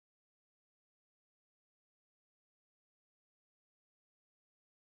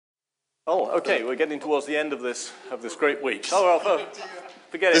Oh, okay, we're getting towards the end of this great week. Oh, well,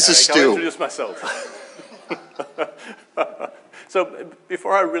 forget this it, is Eric. I'll Stu. introduce myself. So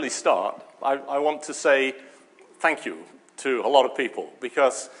before I really start, I want to say thank you to a lot of people,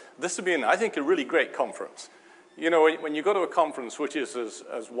 because this has been, I think, a really great conference. You know, when you go to a conference which is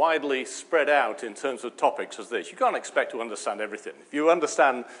as widely spread out in terms of topics as this, you can't expect to understand everything. If you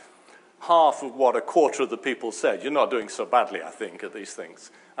understand half of what a quarter of the people said, you're not doing so badly, I think, at these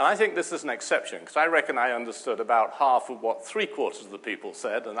things. And I think this is an exception, because I reckon I understood about half of what 3/4 of the people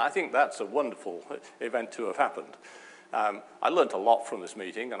said, and I think that's a wonderful event to have happened. I learned a lot from this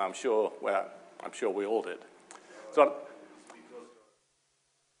meeting, and I'm sure we all did. So,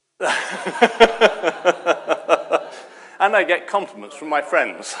 and I get compliments from my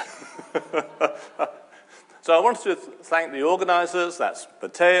friends. So I wanted to thank the organizers, that's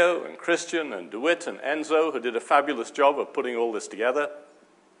Matteo and Christian and DeWitt and Enzo, who did a fabulous job of putting all this together.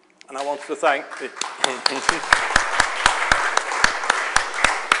 And I wanted to thank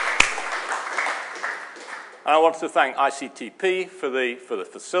ICTP for the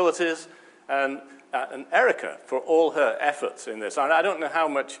facilities, and Erica for all her efforts in this. And I don't know how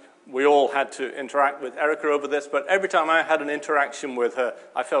much we all had to interact with Erica over this, but every time I had an interaction with her,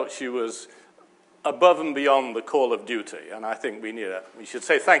 I felt she was above and beyond the call of duty. And I think we should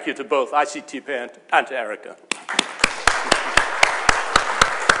say thank you to both ICTP and to Erica.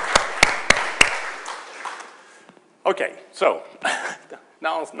 Okay, so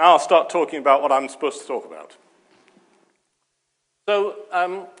now I'll start talking about what I'm supposed to talk about.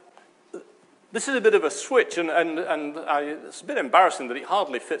 So this is a bit of a switch, and it's a bit embarrassing that it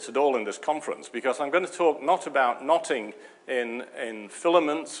hardly fits at all in this conference, because I'm going to talk not about knotting in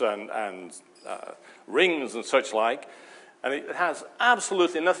filaments and rings and such like, and it has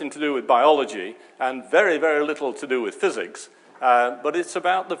absolutely nothing to do with biology and very, very little to do with physics, but it's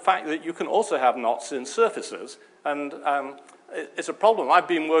about the fact that you can also have knots in surfaces, and it's a problem I've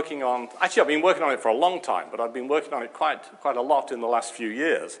been working on. Actually, I've been working on it for a long time, but I've been working on it quite a lot in the last few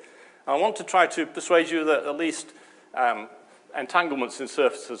years. I want to try to persuade you that at least entanglements in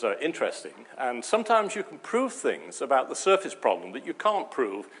surfaces are interesting, and sometimes you can prove things about the surface problem that you can't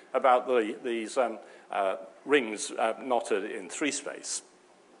prove about these rings knotted in 3 space.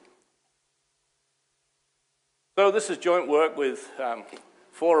 So this is joint work with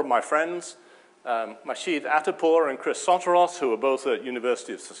 4 of my friends, Mashid Atapur and Chris Soteros, who are both at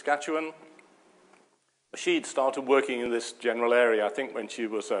University of Saskatchewan. Mashid started working in this general area, I think, when she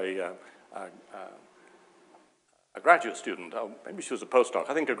was a graduate student. Oh, maybe she was a postdoc.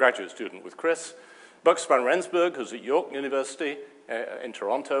 I think a graduate student with Chris. Buck Van-Rensburg, who's at York University in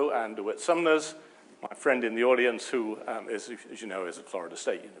Toronto, and DeWitt Sumners, my friend in the audience, who as you know, is at Florida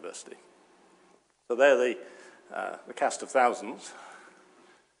State University. So they're the cast of thousands.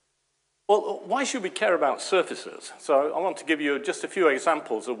 Well, why should we care about surfaces? So I want to give you just a few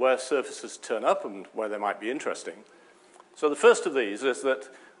examples of where surfaces turn up and where they might be interesting. So the first of these is that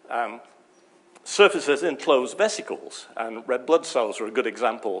surfaces enclose vesicles, and red blood cells are a good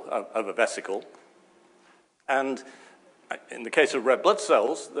example of a vesicle. And in the case of red blood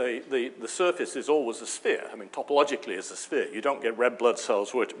cells, the surface is always a sphere. I mean, topologically, it's a sphere. You don't get red blood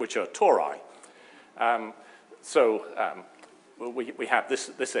cells which are tori. We have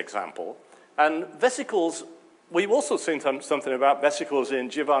this example. And vesicles, we've also seen something about vesicles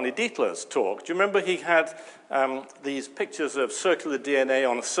in Giovanni Dietler's talk. Do you remember he had these pictures of circular DNA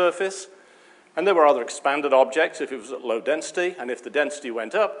on a surface? And there were other expanded objects if it was at low density, and if the density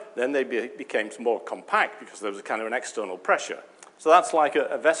went up, then they became more compact because there was a kind of an external pressure. So that's like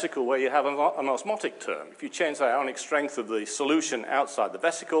a vesicle where you have an osmotic term. If you change the ionic strength of the solution outside the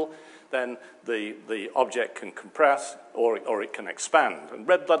vesicle, then the object can compress or it can expand. And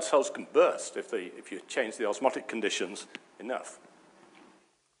red blood cells can burst if you change the osmotic conditions enough.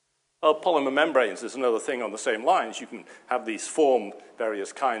 Well, polymer membranes is another thing on the same lines. You can have these form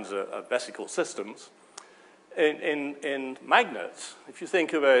various kinds of vesicle systems. In magnets, if you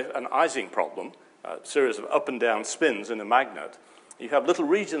think of an Ising problem, a series of up and down spins in a magnet, you have little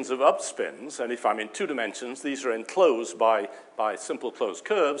regions of up spins, and if I'm in 2 dimensions, these are enclosed by simple closed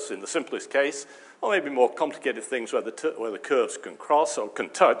curves in the simplest case, or maybe more complicated things where the curves can cross or can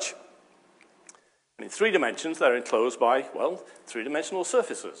touch. And in 3 dimensions, they're enclosed by, well, 3-dimensional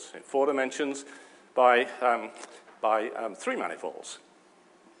surfaces. In 4 dimensions, by 3 manifolds.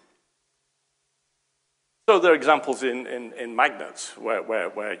 So there are examples in magnets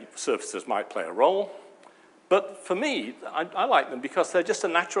where surfaces might play a role. But for me, I like them because they're just a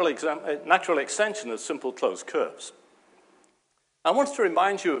natural extension of simple closed curves. I wanted to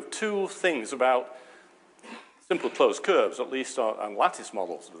remind you of 2 things about simple closed curves, at least on lattice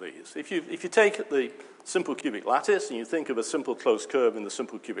models of these. If you take the simple cubic lattice and you think of a simple closed curve in the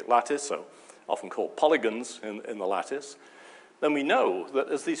simple cubic lattice, so often called polygons in the lattice, then we know that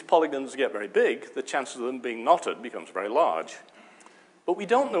as these polygons get very big, the chances of them being knotted becomes very large. But we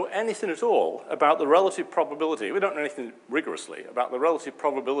don't know anything at all about the relative probability, we don't know anything rigorously about the relative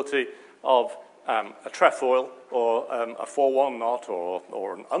probability of a trefoil or a 4-1 knot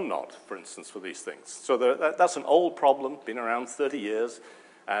or an unknot, for instance, for these things. So that's an old problem, been around 30 years,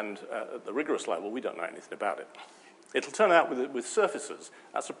 and at the rigorous level, we don't know anything about it. It'll turn out with surfaces,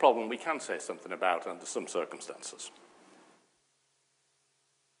 that's a problem we can say something about under some circumstances.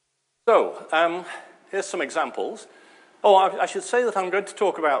 So, here's some examples. Oh, I should say that I'm going to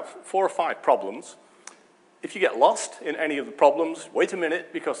talk about 4 or 5 problems. If you get lost in any of the problems, wait a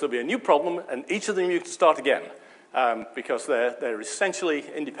minute, because there'll be a new problem, and each of them you can start again, because they're essentially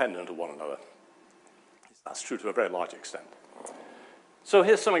independent of one another. That's true to a very large extent. So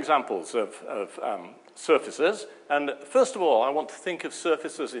here's some examples of surfaces. And first of all, I want to think of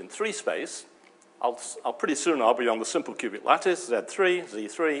surfaces in 3 space. I'll pretty soon I'll be on the simple cubic lattice, Z3,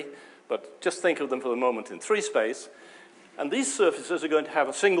 Z3, but just think of them for the moment in 3 space. And these surfaces are going to have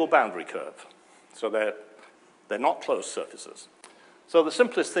a single boundary curve. So they're not closed surfaces. So the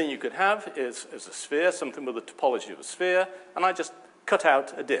simplest thing you could have is a sphere, something with the topology of a sphere, and I just cut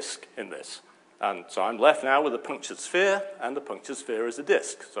out a disk in this. And so I'm left now with a punctured sphere, and the punctured sphere is a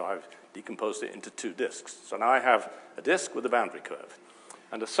disk. So I've decomposed it into 2 disks. So now I have a disk with a boundary curve.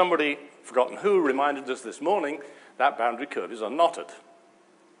 And as somebody, forgotten who, reminded us this morning, that boundary curve is unknotted.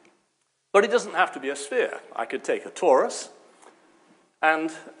 But it doesn't have to be a sphere. I could take a torus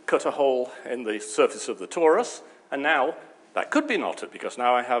and cut a hole in the surface of the torus, and now that could be knotted, because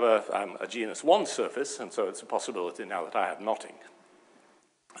now I have a genus 1 surface, and so it's a possibility now that I have knotting.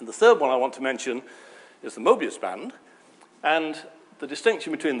 And the third one I want to mention is the Mobius band, and the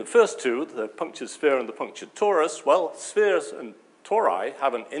distinction between the first 2, the punctured sphere and the punctured torus, well, spheres and tori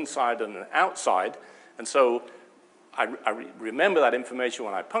have an inside and an outside, and so I remember that information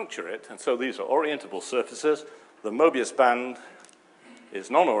when I puncture it, and so these are orientable surfaces. The Mobius band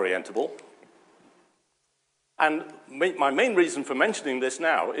is non-orientable. And my main reason for mentioning this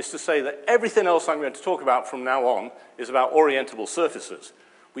now is to say that everything else I'm going to talk about from now on is about orientable surfaces.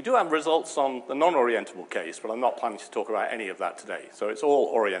 We do have results on the non-orientable case, but I'm not planning to talk about any of that today. So it's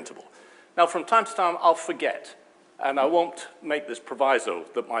all orientable. Now, from time to time, I'll forget, and I won't make this proviso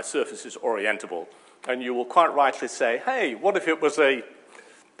that my surface is orientable. And you will quite rightly say, hey, what if it was a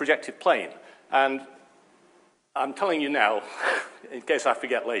projective plane? And I'm telling you now, in case I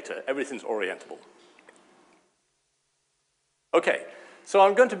forget later, everything's orientable. Okay, so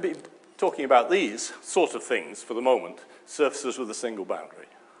I'm going to be talking about these sort of things for the moment, surfaces with a single boundary.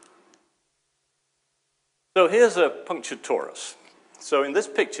 So here's a punctured torus. So in this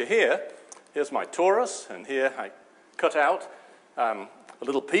picture here, here's my torus, and here I cut out a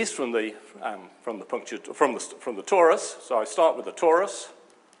little piece from the torus. So I start with the torus,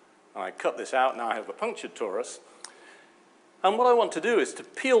 and I cut this out. Now I have a punctured torus. And what I want to do is to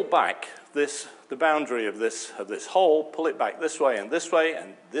peel back the boundary of this hole, pull it back this way and this way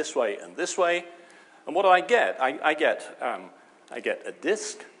and this way and this way. And what do I get? I get a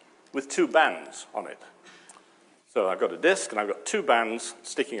disk with 2 bands on it. So I've got a disk and I've got 2 bands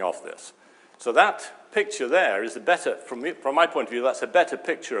sticking off this. So that picture there is a better, from my point of view, that's a better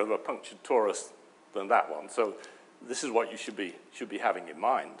picture of a punctured torus than that one. So this is what you should be having in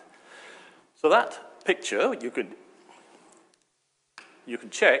mind. So that picture, you can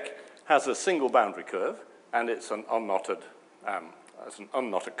check, has a single boundary curve, and it's an unknotted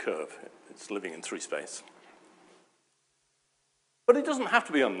curve. It's living in 3 space. But it doesn't have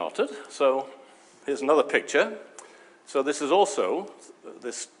to be unknotted. So here's another picture. So this is also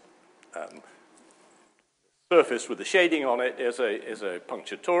this surface with the shading on it is a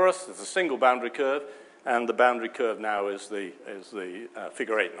punctured torus. There's a single boundary curve, and the boundary curve now is the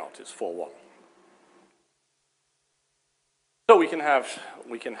figure 8 knot. It's 4-1. So we can have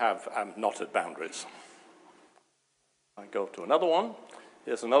knotted boundaries. I go to another one.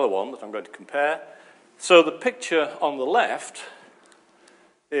 Here's another one that I'm going to compare. So the picture on the left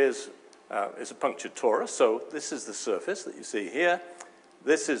is a punctured torus. So this is the surface that you see here.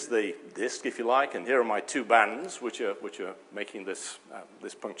 This is the disk, if you like, and here are my 2 bands, which are making this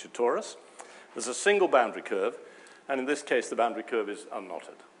punctured torus. There's a single boundary curve, and in this case, the boundary curve is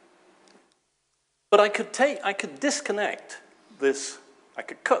unknotted. But I could disconnect this. I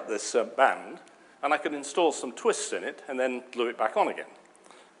could cut this band, and I could install some twists in it, and then glue it back on again.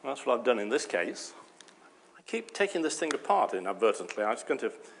 And that's what I've done in this case. I keep taking this thing apart inadvertently.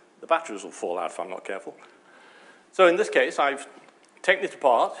 The batteries will fall out if I'm not careful. So in this case, I've taken it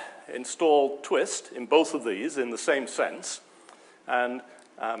apart, installed twist in both of these in the same sense, and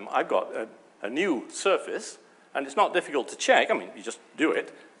I've got a new surface, and it's not difficult to check, I mean, you just do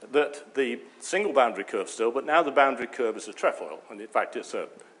it, that the single boundary curve still, but now the boundary curve is a trefoil, and in fact it's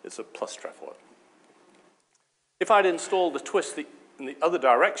a plus trefoil. If I'd installed the twist in the other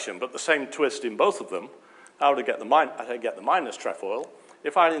direction, but the same twist in both of them, how would I get the minus trefoil?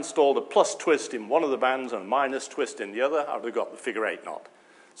 If I'd installed a plus twist in one of the bands and a minus twist in the other, I would have got the figure 8 knot.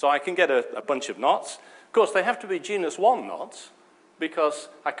 So I can get a bunch of knots. Of course, they have to be genus 1 knots, because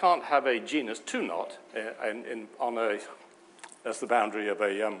I can't have a genus 2 knot as the boundary of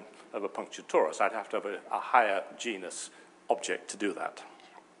a punctured torus. I'd have to have a higher genus object to do that.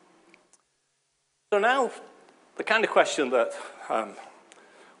 So now, the kind of question that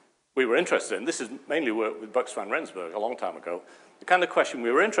we were interested in, this is mainly work with Bucks van Rensburg a long time ago, the kind of question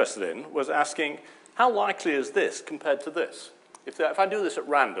we were interested in was asking, how likely is this compared to this? If I do this at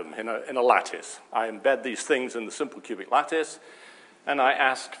random in a lattice, I embed these things in the simple cubic lattice, and I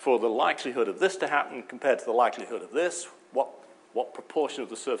ask for the likelihood of this to happen compared to the likelihood of this, what proportion of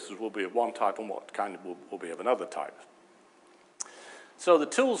the surfaces will be of one type and what kind will be of another type. So the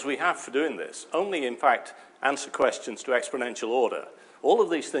tools we have for doing this only, in fact, answer questions to exponential order. All of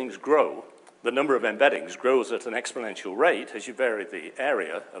these things grow. The number of embeddings grows at an exponential rate as you vary the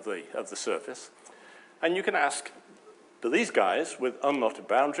area of the surface. And you can ask, do these guys with unknotted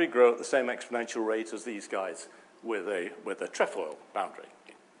boundary grow at the same exponential rate as these guys with a trefoil boundary?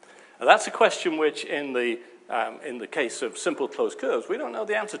 And that's a question which, in the case of simple closed curves, we don't know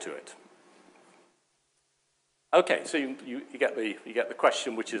the answer to it. Okay, so you get the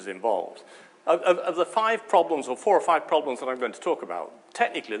question which is involved. Of the 5 problems, or 4 or 5 problems that I'm going to talk about,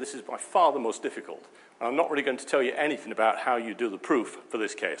 technically this is by far the most difficult. And I'm not really going to tell you anything about how you do the proof for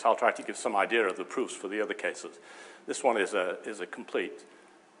this case. I'll try to give some idea of the proofs for the other cases. This one is a complete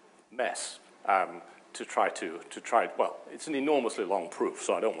mess to try, well, it's an enormously long proof,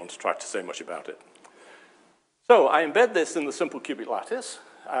 so I don't want to try to say much about it. So I embed this in the simple cubic lattice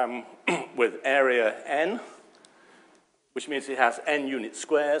with area n, which means it has n unit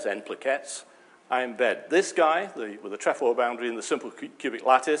squares, n plaquettes. I embed this guy with a trefoil boundary in the simple cubic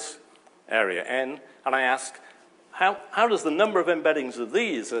lattice, area n, and I ask, how does the number of embeddings of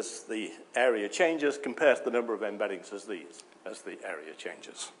these as the area changes compare to the number of embeddings as these as the area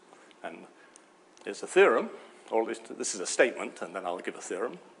changes? And here's a theorem, or at least this is a statement, and then I'll give a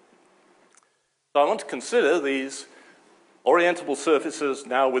theorem. So I want to consider these orientable surfaces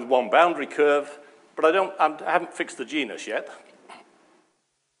now with one boundary curve, but I haven't fixed the genus yet.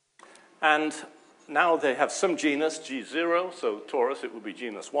 And now they have some genus, G0, so torus, it would be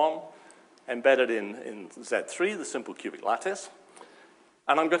genus 1, embedded in Z3, the simple cubic lattice.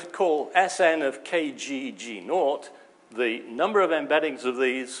 And I'm going to call Sn of Kg G0 the number of embeddings of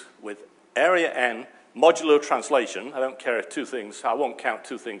these with area n modulo translation. I don't care if I won't count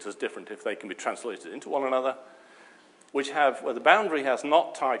 2 things as different if they can be translated into one another, where the boundary has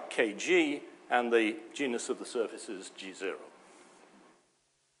knot type Kg and the genus of the surface is G0.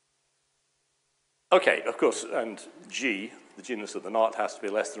 Okay, of course, and G, the genus of the knot, has to be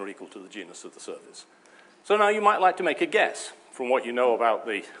less than or equal to the genus of the surface. So now you might like to make a guess from what you know about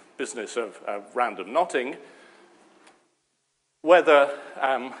the business of random knotting, whether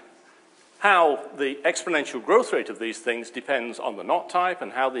how the exponential growth rate of these things depends on the knot type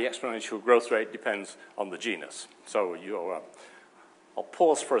and how the exponential growth rate depends on the genus. So I'll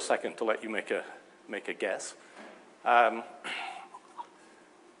pause for a second to let you make a guess. And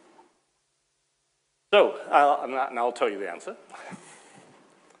I'll tell you the answer.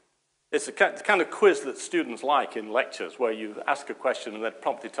 It's the kind of quiz that students like in lectures where you ask a question and then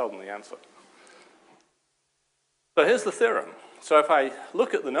promptly tell them the answer. So here's the theorem. So if I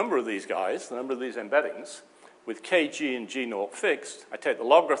look at the number of these guys, the number of these embeddings, with Kg and G0 fixed, I take the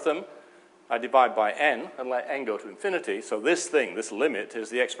logarithm, I divide by n, and let n go to infinity. So this limit, is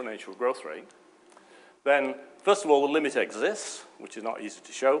the exponential growth rate. Then, first of all, the limit exists, which is not easy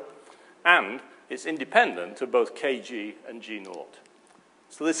to show, and it's independent of both Kg and G0.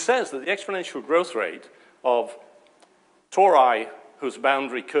 So this says that the exponential growth rate of tori whose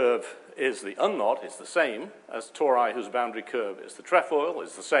boundary curve is the unknot is the same as tori whose boundary curve is the trefoil,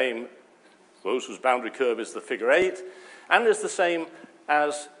 is the same those whose boundary curve is the figure 8, and is the same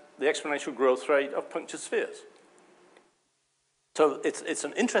as the exponential growth rate of punctured spheres. So it's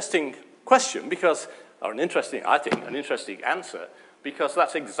an interesting question because, or I think, an interesting answer, because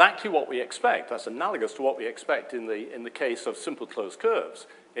that's exactly what we expect. That's analogous to what we expect in the case of simple closed curves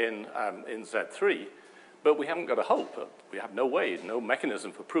in Z3. But we haven't got a hope. We have no way, no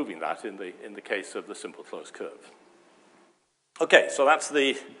mechanism for proving that in the case of the simple closed curve. Okay, so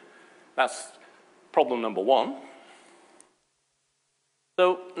that's problem number one.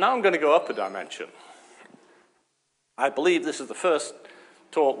 So now I'm going to go up a dimension. I believe this is the first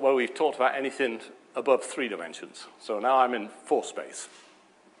talk where we've talked about anything above 3 dimensions. So now I'm in 4 space.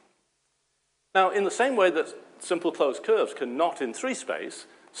 Now, in the same way that simple closed curves can knot in 3 space,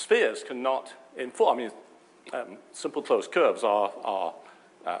 spheres can knot in 4. I mean, simple closed curves are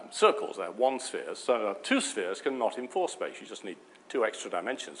circles. They're 1 spheres. So 2 spheres can knot in 4 space. You just need 2 extra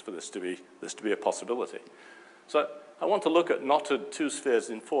dimensions for this to be a possibility. So I want to look at knotted 2 spheres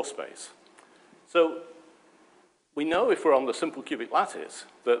in 4 space. So we know if we're on the simple cubic lattice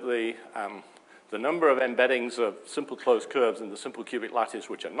that the number of embeddings of simple closed curves in the simple cubic lattice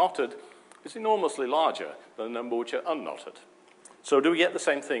which are knotted is enormously larger than the number which are unknotted. So do we get the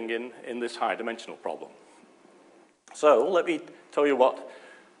same thing in this high dimensional problem? So let me tell you what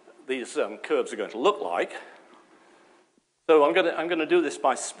these curves are going to look like. So I'm going to do this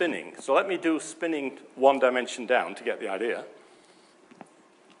by spinning. So let me do spinning 1 dimension down to get the idea.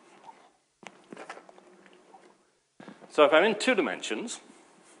 So if I'm in 2 dimensions,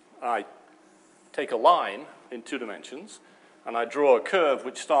 I take a line in 2 dimensions, and I draw a curve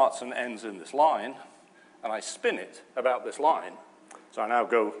which starts and ends in this line, and I spin it about this line. So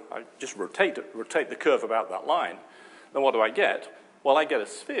I just rotate the curve about that line. Then what do I get? Well, I get a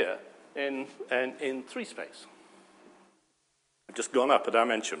sphere in 3 space. I've just gone up a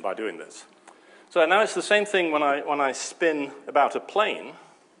dimension by doing this. So now it's the same thing when I spin about a plane.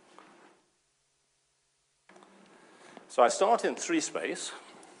 So I start in 3 space,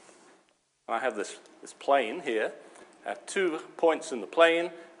 and I have this plane here. I have 2 points in the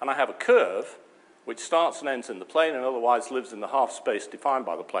plane, and I have a curve which starts and ends in the plane and otherwise lives in the half space defined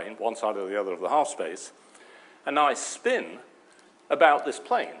by the plane, one side or the other of the half space. And now I spin about this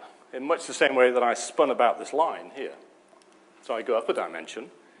plane in much the same way that I spun about this line here. So I go up a dimension.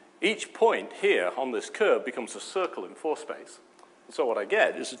 Each point here on this curve becomes a circle in 4 space. And so what I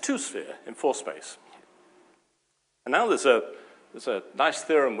get is a 2 sphere in 4 space. And now there's a nice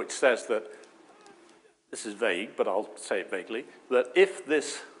theorem which says that, this is vague, but I'll say it vaguely, that if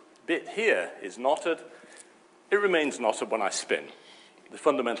this bit here is knotted, it remains knotted when I spin. The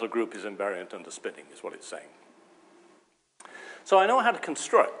fundamental group is invariant under spinning, is what it's saying. So I know how to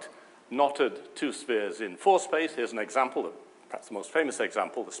construct knotted 2 spheres in 4 space. Here's an example, perhaps the most famous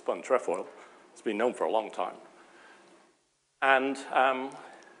example, the spun trefoil. It's been known for a long time. And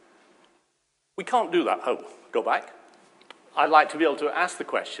we can't do that. Oh, go back. I'd like to be able to ask the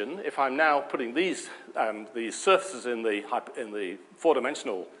question, if I'm now putting these surfaces in the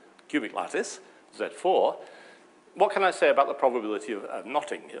 4-dimensional cubic lattice, Z4, what can I say about the probability of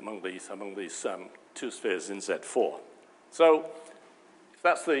knotting among these 2 spheres in Z4? So if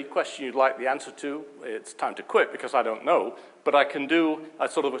that's the question you'd like the answer to, it's time to quit because I don't know, but I can do a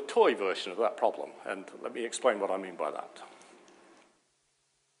sort of a toy version of that problem, and let me explain what I mean by that.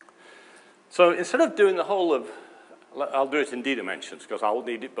 So instead of doing the whole of, I'll do it in d dimensions because I'll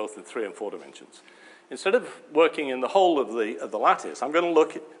need it both in 3 and 4 dimensions. Instead of working in the whole of the lattice, I'm going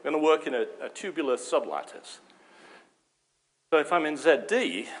to work in a tubular sublattice. So if I'm in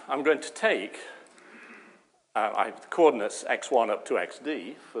ZD, I'm going to take I have the coordinates x1 up to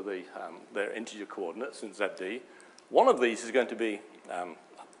xd for their integer coordinates in ZD. One of these is going to be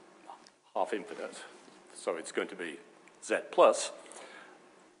half infinite, so it's going to be z plus.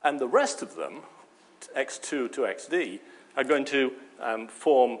 And the rest of them, x2 to xd, are going to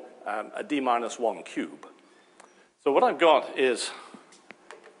form a d minus 1 cube. So what I've got is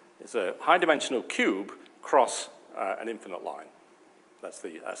a high-dimensional cube cross an infinite line. That's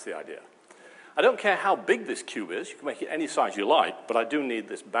the idea. I don't care how big this cube is. You can make it any size you like, but I do need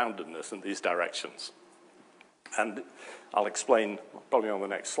this boundedness in these directions. And I'll explain, probably on the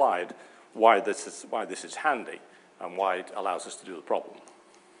next slide, why this is handy and why it allows us to do the problem.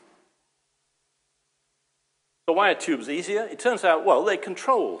 So why are tubes easier? It turns out, well, they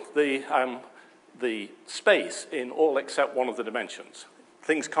control the space in all except one of the dimensions.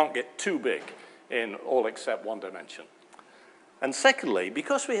 Things can't get too big in all except one dimension. And secondly,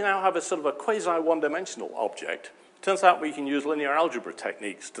 because we now have a sort of a quasi-one-dimensional object, it turns out we can use linear algebra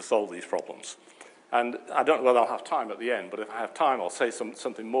techniques to solve these problems. And I don't know whether I'll have time at the end, but if I have time, I'll say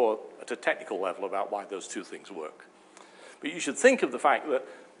something more at a technical level about why those two things work. But you should think of the fact that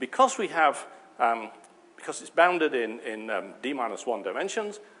because we have, because it's bounded in d minus 1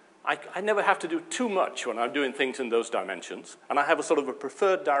 dimensions, I never have to do too much when I'm doing things in those dimensions, and I have a sort of a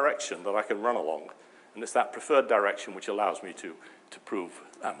preferred direction that I can run along. And it's that preferred direction which allows me to prove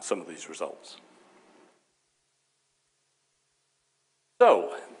some of these results.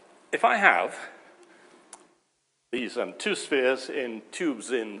 So, if I have these two spheres in tubes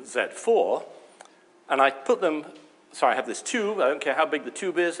in Z4, and I put them, so I have this tube, I don't care how big the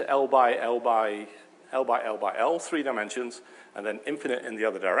tube is, L by L by L by L by L, 3 dimensions, and then infinite in the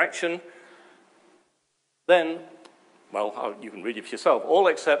other direction, then, well, you can read it for yourself, all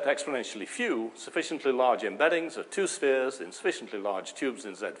except exponentially few sufficiently large embeddings of two spheres in sufficiently large tubes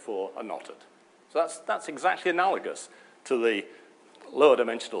in Z4 are knotted. So that's exactly analogous to the lower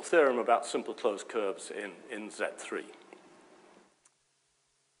dimensional theorem about simple closed curves in Z3.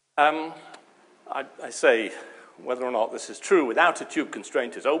 I say whether or not this is true without a tube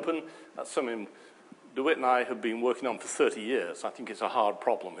constraint is open. That's something DeWitt and I have been working on for 30 years. I think it's a hard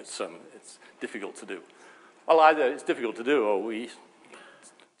problem. It's difficult to do. Well, either it's difficult to do or we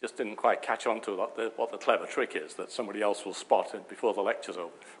just didn't quite catch on to what the clever trick is that somebody else will spot it before the lecture's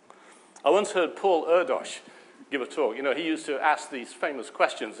over. I once heard Paul Erdos give a talk. You know, he used to ask these famous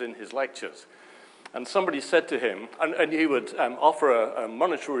questions in his lectures. And somebody said to him, and he would offer a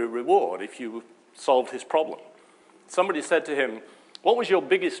monetary reward if you solved his problem. Somebody said to him, what was your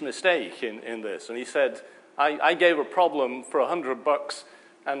biggest mistake in this? And he said, I gave a problem for $100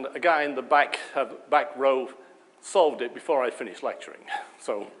 and a guy in the back row solved it before I finished lecturing.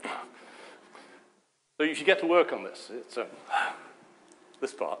 So you should get to work on this. It's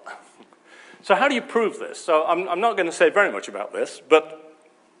this part. So how do you prove this? So I'm not going to say very much about this, but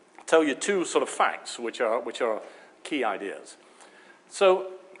tell you two sort of facts which are key ideas.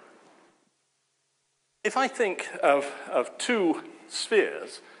 So if I think of two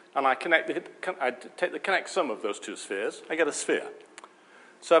spheres and I take the connect sum of those two spheres, I get a sphere.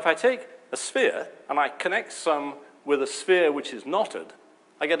 So if I take a sphere and I connect sum with a sphere which is knotted,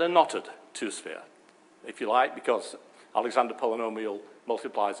 I get a knotted two-sphere, if you like, because Alexander polynomial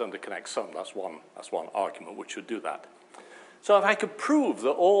multiplies under connect sum. That's one argument which should do that. So if I could prove that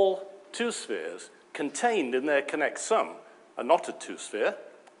all two spheres contained in their connect sum a knotted two-sphere,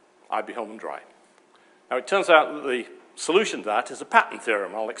 I'd be home and dry. Now it turns out that the solution to that is a pattern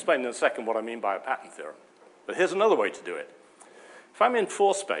theorem. I'll explain in a second what I mean by a pattern theorem. But here's another way to do it. If I'm in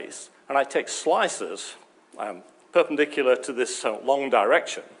 4 space and I take slices perpendicular to this long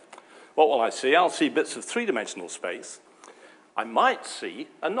direction, what will I see? I'll see bits of 3-dimensional space. I might see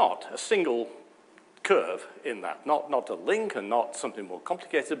a knot, a single curve in that. Not a link and not something more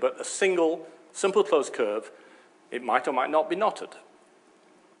complicated, but a single, simple closed curve. It might or might not be knotted.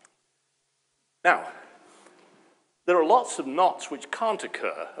 Now, there are lots of knots which can't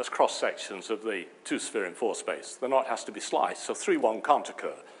occur as cross-sections of the two-sphere in 4 space. The knot has to be sliced, so 3-1 can't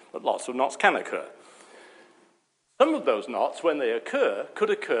occur, but lots of knots can occur. Some of those knots, when they occur,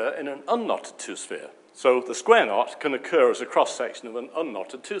 could occur in an unknotted two-sphere. So the square knot can occur as a cross-section of an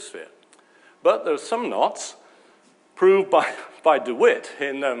unknotted two-sphere. But there are some knots, proved by DeWitt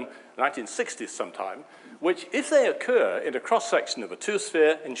in the 1960s sometime, which, if they occur in a cross-section of a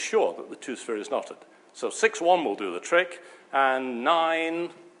two-sphere, ensure that the two-sphere is knotted. So 6-1 will do the trick, and 9,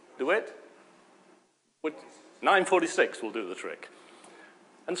 DeWitt? 946 will do the trick.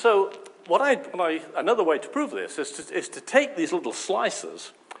 And so another way to prove this is to take these little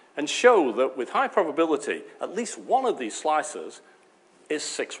slices and show that with high probability, at least one of these slices is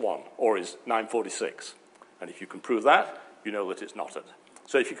 6-1, or is 946. And if you can prove that, you know that it's knotted.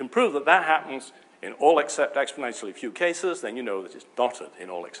 So if you can prove that that happens in all except exponentially few cases, then you know that it's knotted in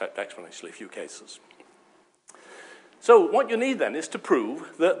all except exponentially few cases. So what you need then is to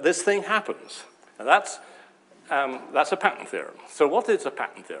prove that this thing happens. And that's a pattern theorem. So what is a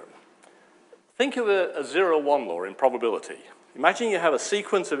pattern theorem? Think of a 0-1 law in probability. Imagine you have a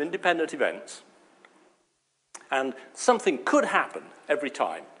sequence of independent events, and something could happen every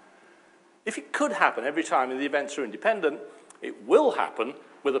time. If it could happen every time and the events are independent, it will happen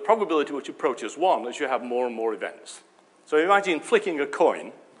with a probability which approaches 1 as you have more and more events. So imagine flicking a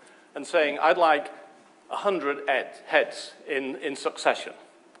coin and saying, I'd like 100 heads in succession.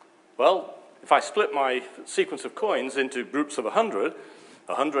 Well, if I split my sequence of coins into groups of 100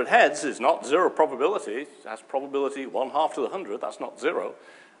 heads is not 0 probability. It has probability 1/2 to the 100. That's not 0.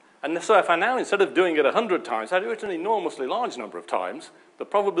 And so if I now, instead of doing it 100 times, I do it an enormously large number of times, the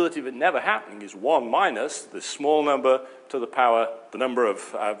probability of it never happening is 1 minus the small number to the power, the number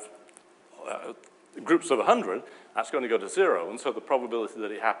of groups of 100. That's going to go to 0. And so the probability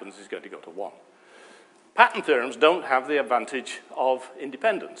that it happens is going to go to 1. Pattern theorems don't have the advantage of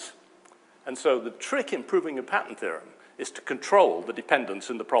independence. And so the trick in proving a pattern theorem is to control the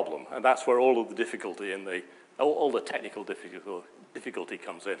dependence in the problem. And that's where all of the difficulty all the technical difficulty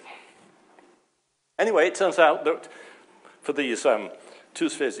comes in. Anyway, it turns out that for these two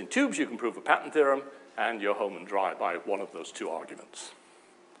spheres in tubes, you can prove a pattern theorem. and you're home and dry by one of those two arguments.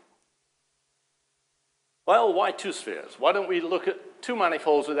 Well, why two spheres? Why don't we look at two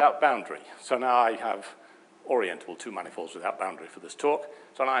manifolds without boundary? So now I have orientable two manifolds without boundary for this talk.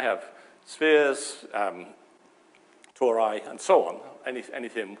 So now I have spheres, tori, and so on,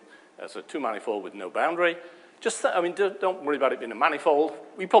 anything as a two manifold with no boundary. Don't worry about it being a manifold.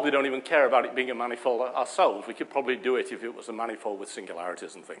 We probably don't even care about it being a manifold ourselves. We could probably do it if it was a manifold with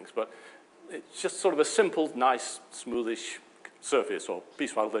singularities and things, but it's just sort of a simple, nice, smoothish surface or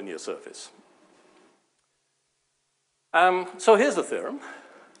piecewise linear surface. So here's the theorem.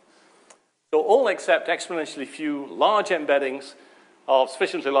 So all except exponentially few large embeddings of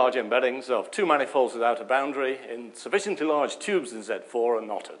sufficiently large embeddings of two manifolds without a boundary in sufficiently large tubes in Z4 are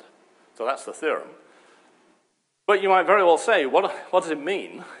knotted. So that's the theorem. But you might very well say, what does it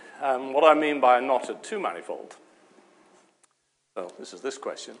mean? What do I mean by a knotted two manifold? So this is this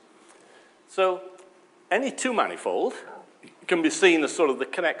question. So any two manifold can be seen as sort of the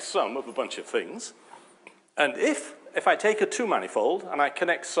connect sum of a bunch of things. And if I take a two manifold and I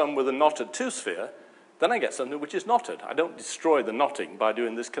connect some with a knotted two sphere, then I get something which is knotted. I don't destroy the knotting by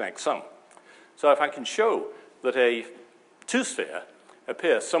doing this connect sum. So if I can show that a two sphere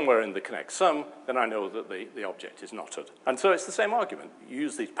appears somewhere in the connect sum, then I know that the object is knotted. And so it's the same argument. You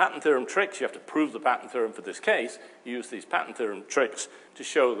use these pattern theorem tricks. You have to prove the pattern theorem for this case. You use these pattern theorem tricks to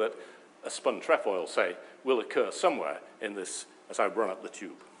show that a spun trefoil, say, will occur somewhere in this as I run up the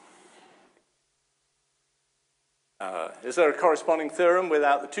tube. Is there a corresponding theorem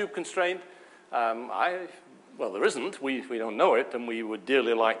without the tube constraint? Well, there isn't. We don't know it, and we would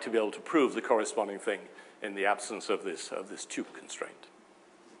dearly like to be able to prove the corresponding thing in the absence of this tube constraint.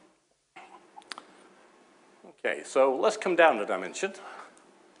 Okay, so let's come down a dimension.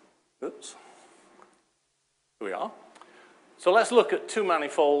 Oops. Here we are. So let's look at two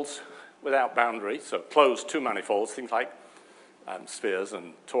manifolds without boundary, so closed two manifolds, things like spheres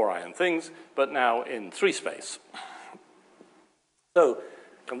and tori and things, but now in three space. So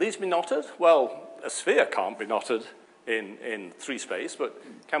can these be knotted? Well, a sphere can't be knotted in three space, but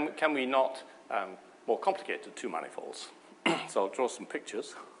can we knot more complicated two manifolds? So I'll draw some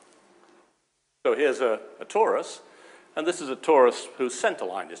pictures. So here's a torus, and this is a torus whose center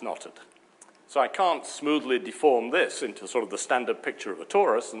line is knotted. So I can't smoothly deform this into sort of the standard picture of a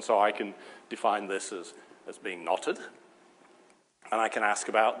torus, and so I can define this as being knotted. And I can ask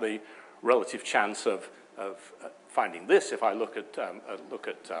about the relative chance of finding this if I look at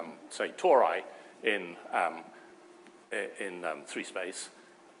say, tori in three space.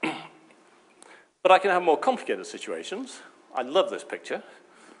 But I can have more complicated situations. I love this picture.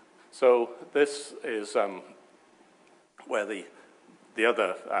 So this is where the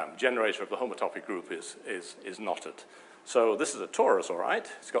other generator of the homotopy group is knotted. So this is a torus, all right.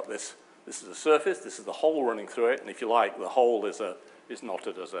 It's got this is a surface, this is the hole running through it, and if you like, the hole is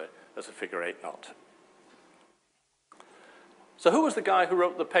knotted as a figure 8 knot. So who was the guy who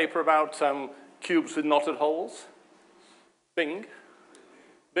wrote the paper about cubes with knotted holes? Bing?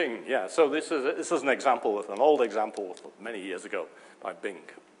 Bing, yeah. So this is an example, an old example many years ago by Bing.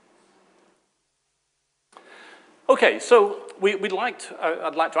 Okay, so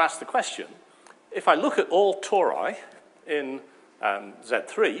I'd like to ask the question, if I look at all tori in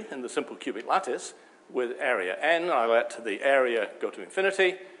Z3 in the simple cubic lattice with area n, I let the area go to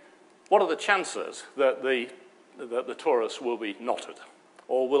infinity, what are the chances that the torus will be knotted,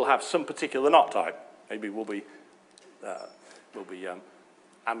 or will have some particular knot type? Maybe will be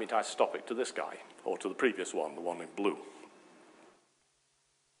ambient-isotopic to this guy, or to the previous one, the one in blue.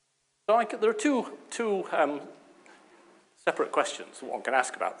 So there are two separate questions that one can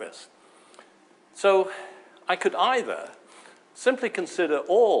ask about this. So I could either simply consider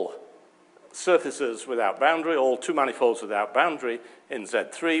all surfaces without boundary, all two manifolds without boundary in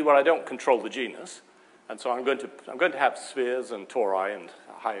Z3 where I don't control the genus. And so I'm going to have spheres and tori and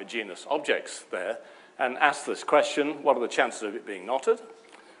higher genus objects there and ask this question, what are the chances of it being knotted?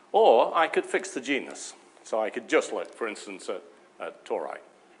 Or I could fix the genus. So I could just look, for instance, at tori.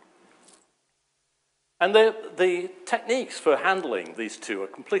 And the techniques for handling these two are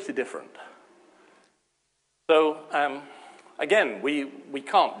completely different. So again, we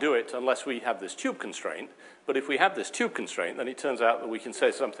can't do it unless we have this tube constraint. But if we have this tube constraint, then it turns out that we can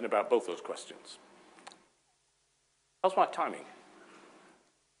say something about both those questions. How's my timing?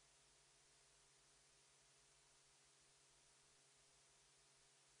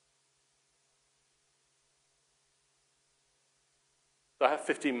 Do I have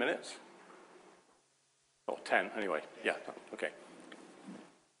 15 minutes? Or 10, anyway. Yeah, okay.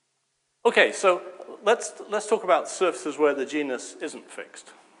 Okay, so let's talk about surfaces where the genus isn't fixed.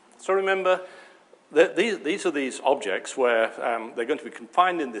 So remember, these are these objects where they're going to be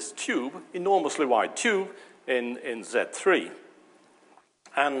confined in this tube, enormously wide tube in Z3.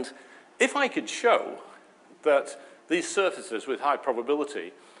 And if I could show that these surfaces with high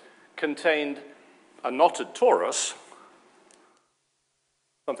probability contained a knotted torus,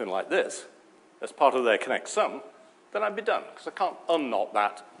 something like this, as part of their connect sum, then I'd be done, because I can't unknot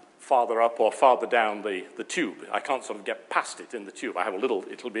that farther up or farther down the tube. I can't sort of get past it in the tube. I have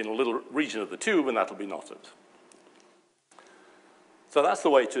it'll be in a little region of the tube, and that'll be knotted. So that's the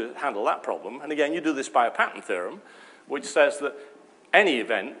way to handle that problem. And again, you do this by a pattern theorem, which says that any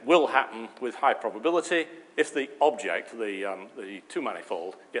event will happen with high probability if the object, the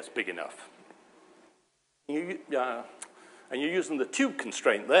two-manifold, gets big enough. And you're using the tube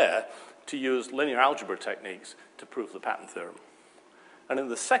constraint there to use linear algebra techniques to prove the pattern theorem. And in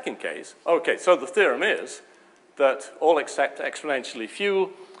the second case, okay, so the theorem is that all except exponentially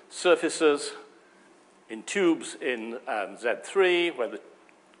few surfaces in tubes in Z3,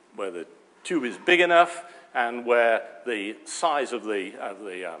 where the tube is big enough and where the size of the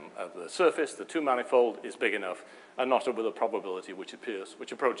surface, the two-manifold, is big enough, are knotted with a probability which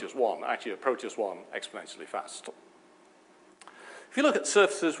approaches 1, actually approaches 1 exponentially fast. If you look at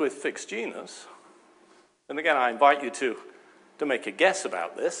surfaces with fixed genus, and again, I invite you to make a guess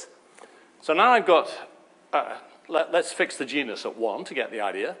about this. So now I've got, let's fix the genus at 1 to get the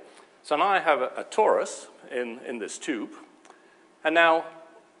idea. So now I have a torus in this tube. And now,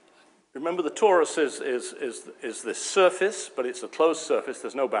 remember the torus is this surface, but it's a closed surface,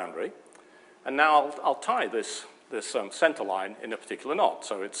 there's no boundary. And now I'll tie this center line in a particular knot.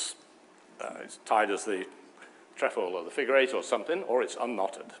 So it's tied as the trefoil or the figure 8 or something, or it's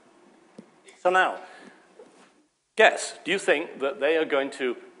unknotted. So now, guess, do you think that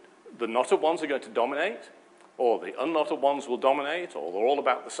the knotted ones are going to dominate, or the unknotted ones will dominate, or they're all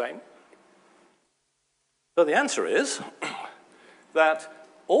about the same? So the answer is that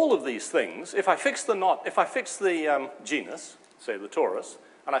all of these things, if I fix the genus, say the torus,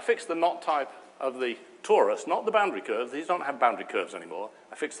 and I fix the knot type of the torus, not the boundary curves, these don't have boundary curves anymore,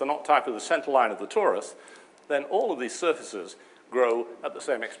 I fix the knot type of the center line of the torus, then all of these surfaces grow at the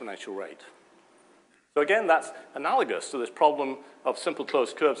same exponential rate. So again, that's analogous to this problem of simple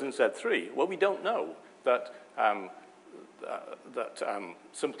closed curves in Z3, where we don't know that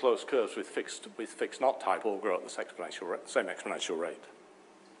simple closed curves with fixed knot type all grow at the same exponential rate.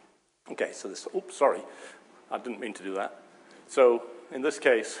 Okay, so this, oops, sorry, I didn't mean to do that. So in this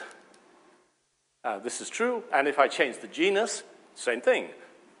case, this is true, and if I change the genus, same thing.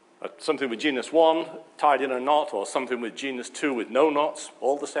 Something with genus 1 tied in a knot, or something with genus 2 with no knots,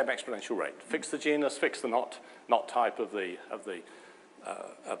 all the same exponential rate. Fix the genus, fix the knot type of the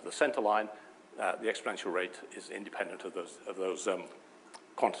center line. The exponential rate is independent of those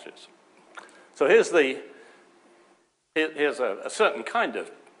quantities. So here's a certain kind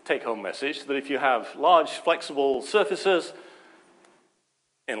of take-home message that if you have large flexible surfaces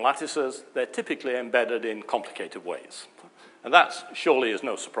in lattices, they're typically embedded in complicated ways. And that surely is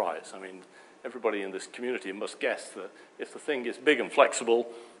no surprise. I mean, everybody in this community must guess that if the thing is big and flexible,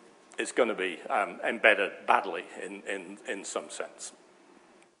 it's going to be embedded badly in some sense.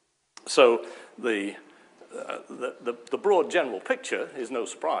 So the broad general picture is no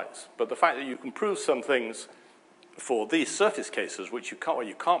surprise. But the fact that you can prove some things for these surface cases, which you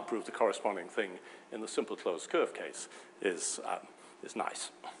can't prove the corresponding thing in the simple closed curve case, is nice.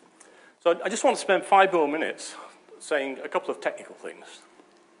 So I just want to spend 5 more minutes saying a couple of technical things.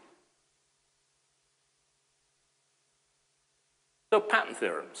 So pattern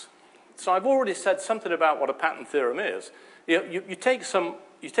theorems. So I've already said something about what a pattern theorem is. You take some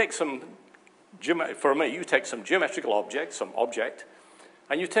geometrical object, some object,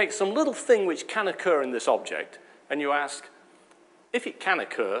 and you take some little thing which can occur in this object, and you ask, if it can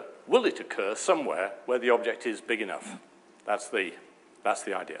occur, will it occur somewhere where the object is big enough? That's the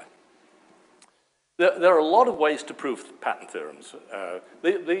idea. There are a lot of ways to prove pattern theorems.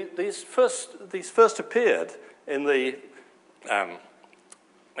 These first appeared in the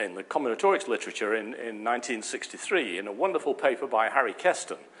combinatorics literature in 1963 in a wonderful paper by Harry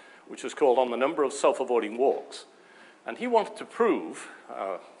Keston, which was called On the Number of Self-Avoiding Walks. And he wanted to prove,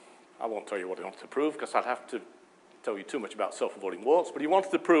 I won't tell you what he wanted to prove because I'd have to tell you too much about self-avoiding walks, but he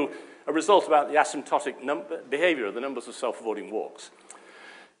wanted to prove a result about the asymptotic behavior of the numbers of self-avoiding walks.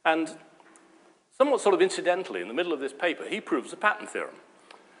 And somewhat sort of incidentally, in the middle of this paper, he proves a pattern theorem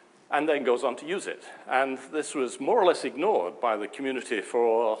and then goes on to use it. And this was more or less ignored by the community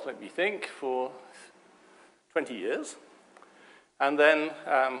for, let me think, for 20 years. And then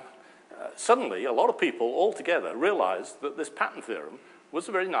suddenly, a lot of people altogether realized that this pattern theorem was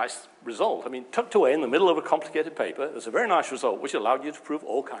a very nice result. I mean, tucked away in the middle of a complicated paper, it was a very nice result which allowed you to prove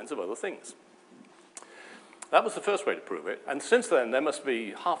all kinds of other things. That was the first way to prove it, and since then there must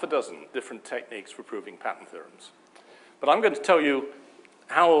be half a dozen different techniques for proving pattern theorems. But I'm going to tell you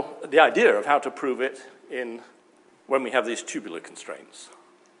the idea of how to prove it when we have these tubular constraints.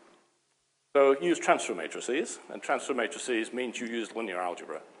 So use transfer matrices, and transfer matrices means you use linear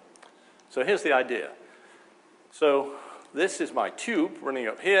algebra. So here's the idea. So this is my tube running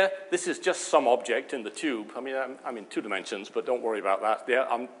up here. This is just some object in the tube. I mean, I'm in 2 dimensions, but don't worry about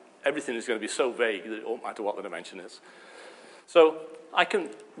that. Everything is going to be so vague that it won't matter what the dimension is. So I can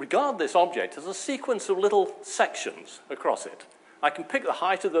regard this object as a sequence of little sections across it. I can pick the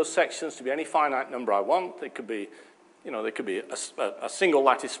height of those sections to be any finite number I want. It could be, there could be a single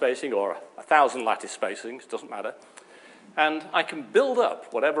lattice spacing or 1,000 lattice spacings, it doesn't matter. And I can build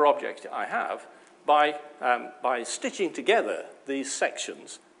up whatever object I have by stitching together these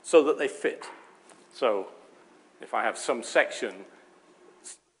sections so that they fit. So if I have some section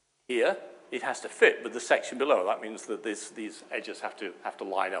here, it has to fit with the section below. That means that these edges have to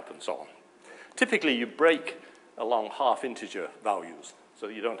line up and so on. Typically, you break along half-integer values, so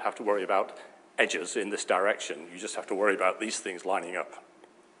you don't have to worry about edges in this direction. You just have to worry about these things lining up.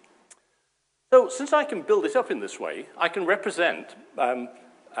 So since I can build it up in this way, I can represent, I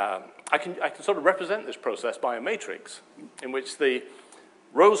can sort of represent this process by a matrix in which the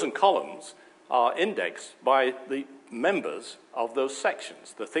rows and columns are indexed by the members of those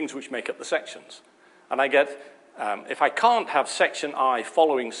sections, the things which make up the sections. And I get, if I can't have section I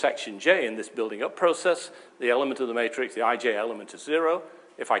following section j in this building up process, the element of the matrix, the ij element is 0.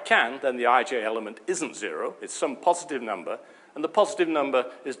 If I can, then the ij element isn't 0. It's some positive number, and the positive number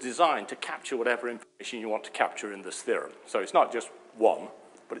is designed to capture whatever information you want to capture in this theorem. So it's not just 1,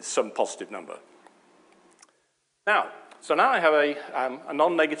 but it's some positive number. So now I have a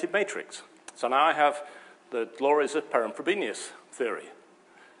non-negative matrix. So now I have the glories of Perrin-Frobenius theory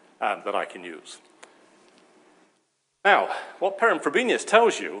that I can use. Now, what Perrin-Frobenius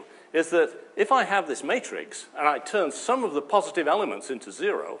tells you is that if I have this matrix and I turn some of the positive elements into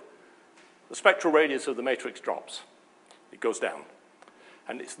 0, the spectral radius of the matrix drops. It goes down.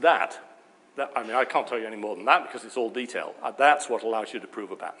 And it's that I mean, I can't tell you any more than that because it's all detail. That's what allows you to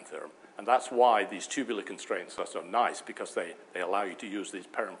prove a pattern theorem. And that's why these tubular constraints are so nice, because they allow you to use these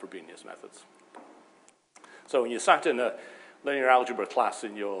Perrin-Frobenius methods. So when you sat in a linear algebra class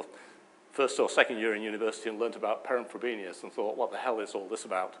in your first or second year in university and learned about Perrin-Frobenius and thought, what the hell is all this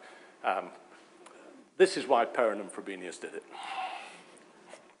about? This is why Perrin and Frobenius did it.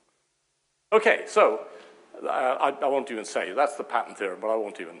 Okay, so I won't even say that's the pattern theorem, but I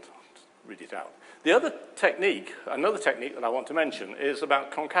won't even read it out. The other technique, another technique that I want to mention, is about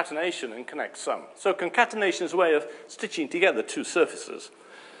concatenation and connect sum. So concatenation is a way of stitching together two surfaces.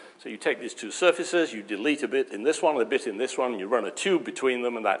 So you take these two surfaces, you delete a bit in this one, a bit in this one, you run a tube between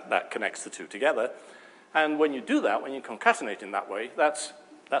them, and that connects the two together. And when you do that, when you concatenate in that way, that's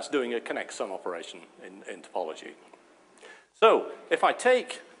doing a connect sum operation in topology. So if I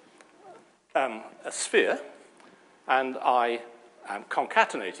take a sphere and I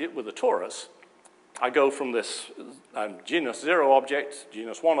concatenate it with a torus, I go from this genus 0 object,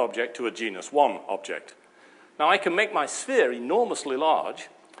 genus 1 object, to a genus 1 object. Now I can make my sphere enormously large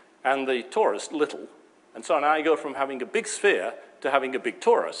and the torus little. And so now I go from having a big sphere to having a big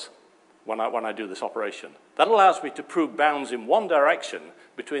torus when I do this operation. That allows me to prove bounds in one direction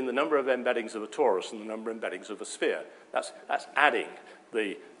between the number of embeddings of a torus and the number of embeddings of a sphere. That's adding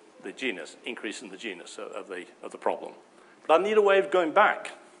the genus, increasing the genus of the problem. But I need a way of going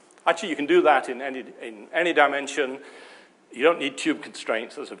back. Actually, you can do that in any dimension. You don't need tube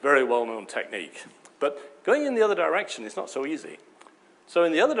constraints. That's a very well-known technique. But going in the other direction is not so easy. So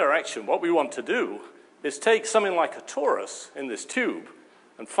in the other direction, what we want to do is take something like a torus in this tube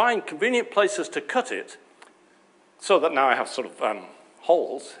and find convenient places to cut it so that now I have sort of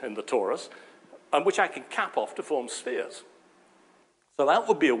holes in the torus, which I can cap off to form spheres. So that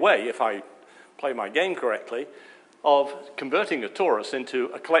would be a way, if I play my game correctly, of converting a torus into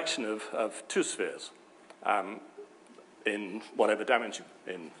a collection of two spheres in whatever dimension,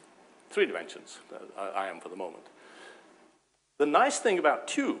 in 3 dimensions I am for the moment. The nice thing about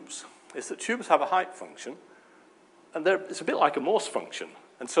tubes is that tubes have a height function, and it's a bit like a Morse function.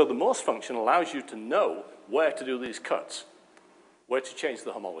 And so the Morse function allows you to know where to do these cuts, where to change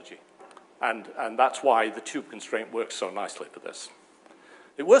the homology. And that's why the tube constraint works so nicely for this.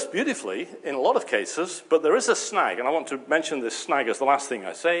 It works beautifully in a lot of cases, but there is a snag, and I want to mention this snag as the last thing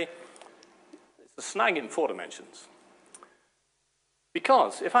I say. It's a snag in 4 dimensions.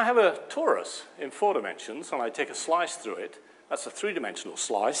 Because if I have a torus in 4 dimensions and I take a slice through it, That's a three-dimensional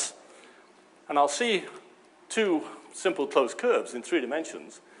slice. And I'll see two simple closed curves in 3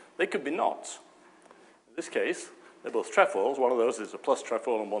 dimensions. They could be knots. In this case, they're both trefoils. One of those is a plus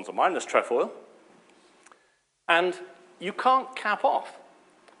trefoil and one's a minus trefoil. And you can't cap off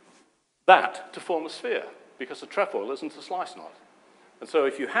that to form a sphere because a trefoil isn't a slice knot. And so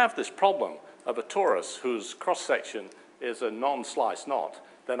if you have this problem of a torus whose cross-section is a non-slice knot,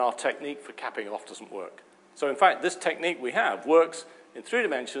 then our technique for capping off doesn't work. So in fact, this technique we have works in 3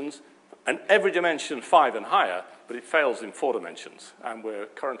 dimensions and every dimension 5 and higher, but it fails in 4 dimensions. And we're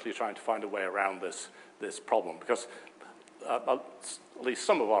currently trying to find a way around this problem because at least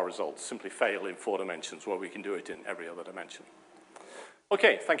some of our results simply fail in 4 dimensions where we can do it in every other dimension.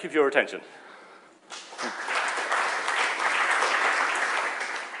 Okay, thank you for your attention.